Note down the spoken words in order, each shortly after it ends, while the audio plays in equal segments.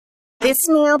This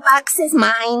mailbox is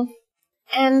mine,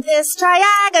 and this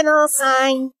triagonal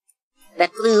sign.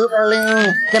 That blue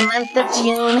balloon, the month of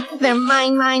June, they're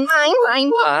mine, mine, mine,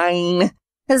 mine, mine.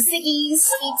 Ziggy's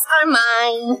sweets are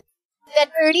mine.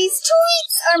 That birdie's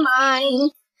tweets are mine.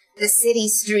 The city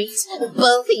streets,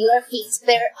 both your feet,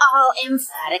 they're all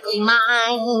emphatically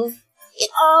mine. It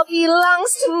all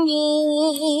belongs to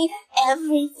me,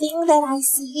 everything that I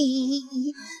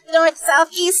see. North,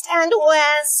 south, east, and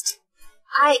west.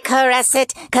 I caress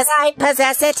it, 'cause I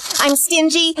possess it. I'm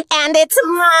stingy, and it's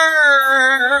mine.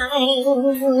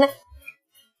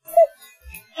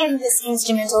 And this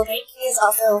instrumental break is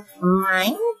also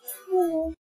mine.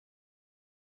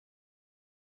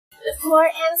 The floor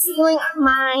and ceiling are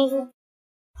mine.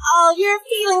 All your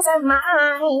feelings are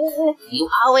mine. You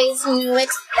always knew it.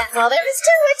 That's all there is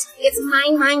to it. It's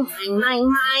mine, mine, mine,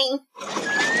 mine, mine.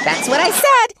 That's what I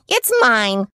said. It's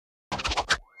mine.